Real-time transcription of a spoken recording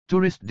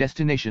tourist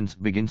destinations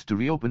begins to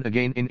reopen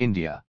again in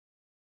India.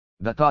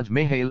 The Taj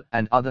Mahal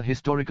and other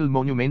historical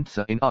monuments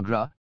in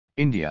Agra,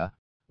 India,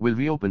 will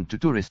reopen to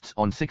tourists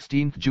on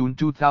 16 June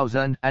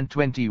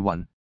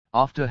 2021,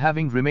 after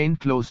having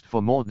remained closed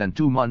for more than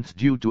 2 months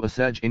due to a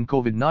surge in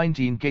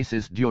COVID-19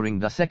 cases during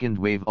the second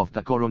wave of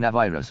the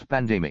coronavirus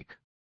pandemic.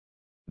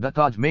 The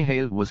Taj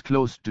Mahal was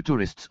closed to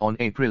tourists on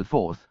April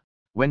 4,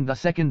 when the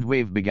second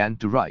wave began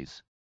to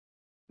rise.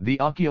 The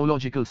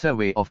Archaeological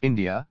Survey of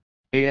India,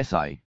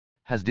 ASI,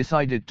 has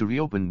decided to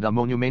reopen the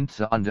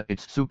monuments under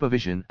its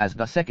supervision as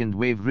the second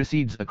wave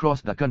recedes across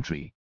the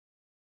country.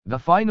 The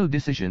final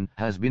decision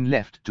has been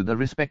left to the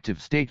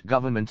respective state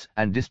governments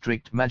and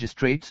district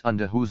magistrates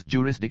under whose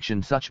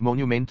jurisdiction such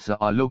monuments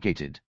are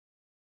located.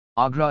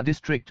 Agra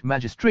District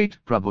Magistrate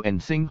Prabhu N.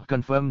 Singh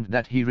confirmed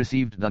that he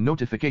received the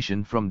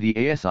notification from the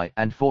ASI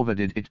and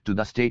forwarded it to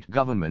the state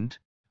government,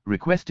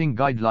 requesting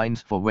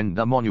guidelines for when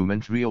the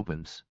monument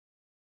reopens.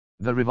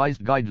 The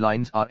revised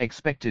guidelines are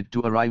expected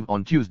to arrive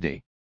on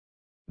Tuesday.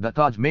 The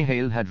Taj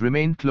Mahal had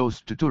remained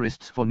closed to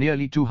tourists for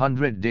nearly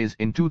 200 days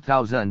in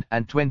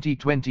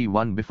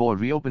 2021 before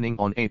reopening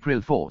on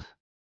April 4.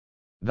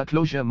 The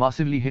closure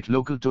massively hit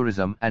local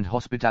tourism and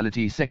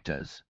hospitality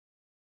sectors.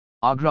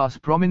 Agra's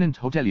prominent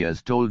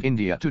hoteliers told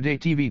India Today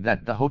TV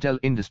that the hotel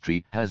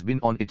industry has been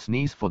on its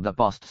knees for the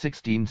past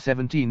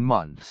 16-17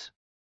 months.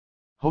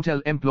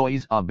 Hotel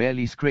employees are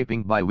barely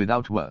scraping by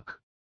without work.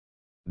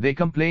 They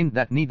complained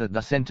that neither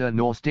the centre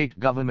nor state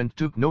government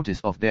took notice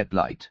of their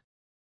plight.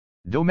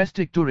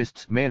 Domestic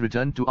tourists may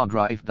return to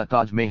Agra if the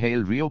Taj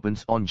Mahal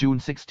reopens on June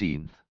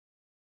 16.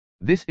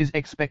 This is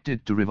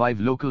expected to revive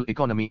local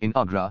economy in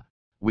Agra,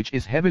 which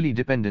is heavily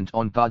dependent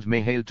on Taj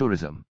Mahal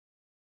tourism.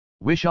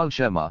 Vishal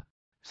Sharma,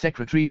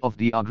 Secretary of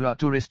the Agra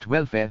Tourist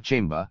Welfare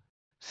Chamber,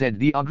 said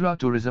the Agra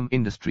tourism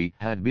industry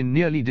had been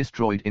nearly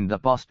destroyed in the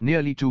past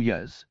nearly 2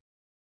 years.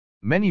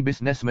 Many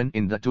businessmen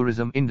in the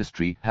tourism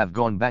industry have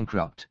gone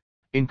bankrupt,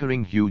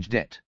 incurring huge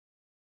debt.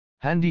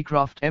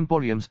 Handicraft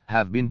emporiums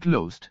have been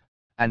closed,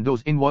 and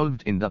those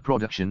involved in the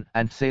production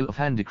and sale of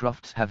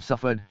handicrafts have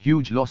suffered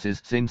huge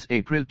losses since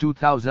April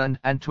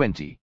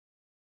 2020.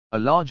 A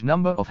large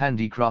number of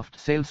handicraft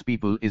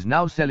salespeople is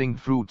now selling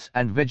fruits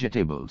and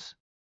vegetables.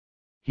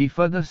 He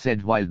further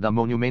said while the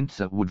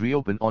monuments would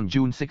reopen on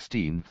June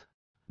 16,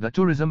 the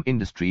tourism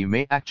industry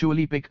may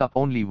actually pick up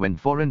only when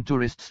foreign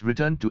tourists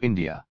return to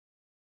India.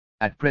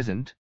 At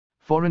present,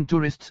 foreign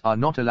tourists are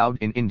not allowed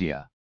in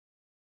India.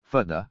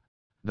 Further,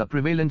 the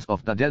prevalence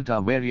of the Delta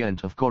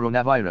variant of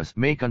coronavirus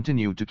may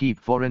continue to keep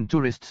foreign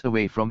tourists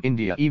away from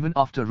India even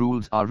after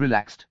rules are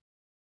relaxed.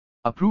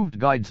 Approved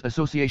Guides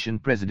Association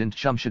President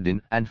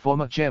Shamsuddin and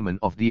former chairman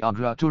of the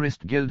Agra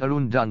Tourist Guild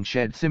Arun Dung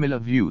shared similar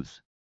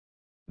views.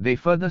 They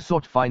further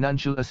sought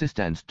financial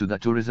assistance to the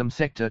tourism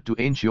sector to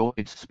ensure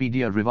its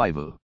speedier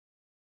revival.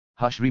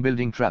 Hush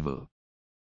rebuilding travel.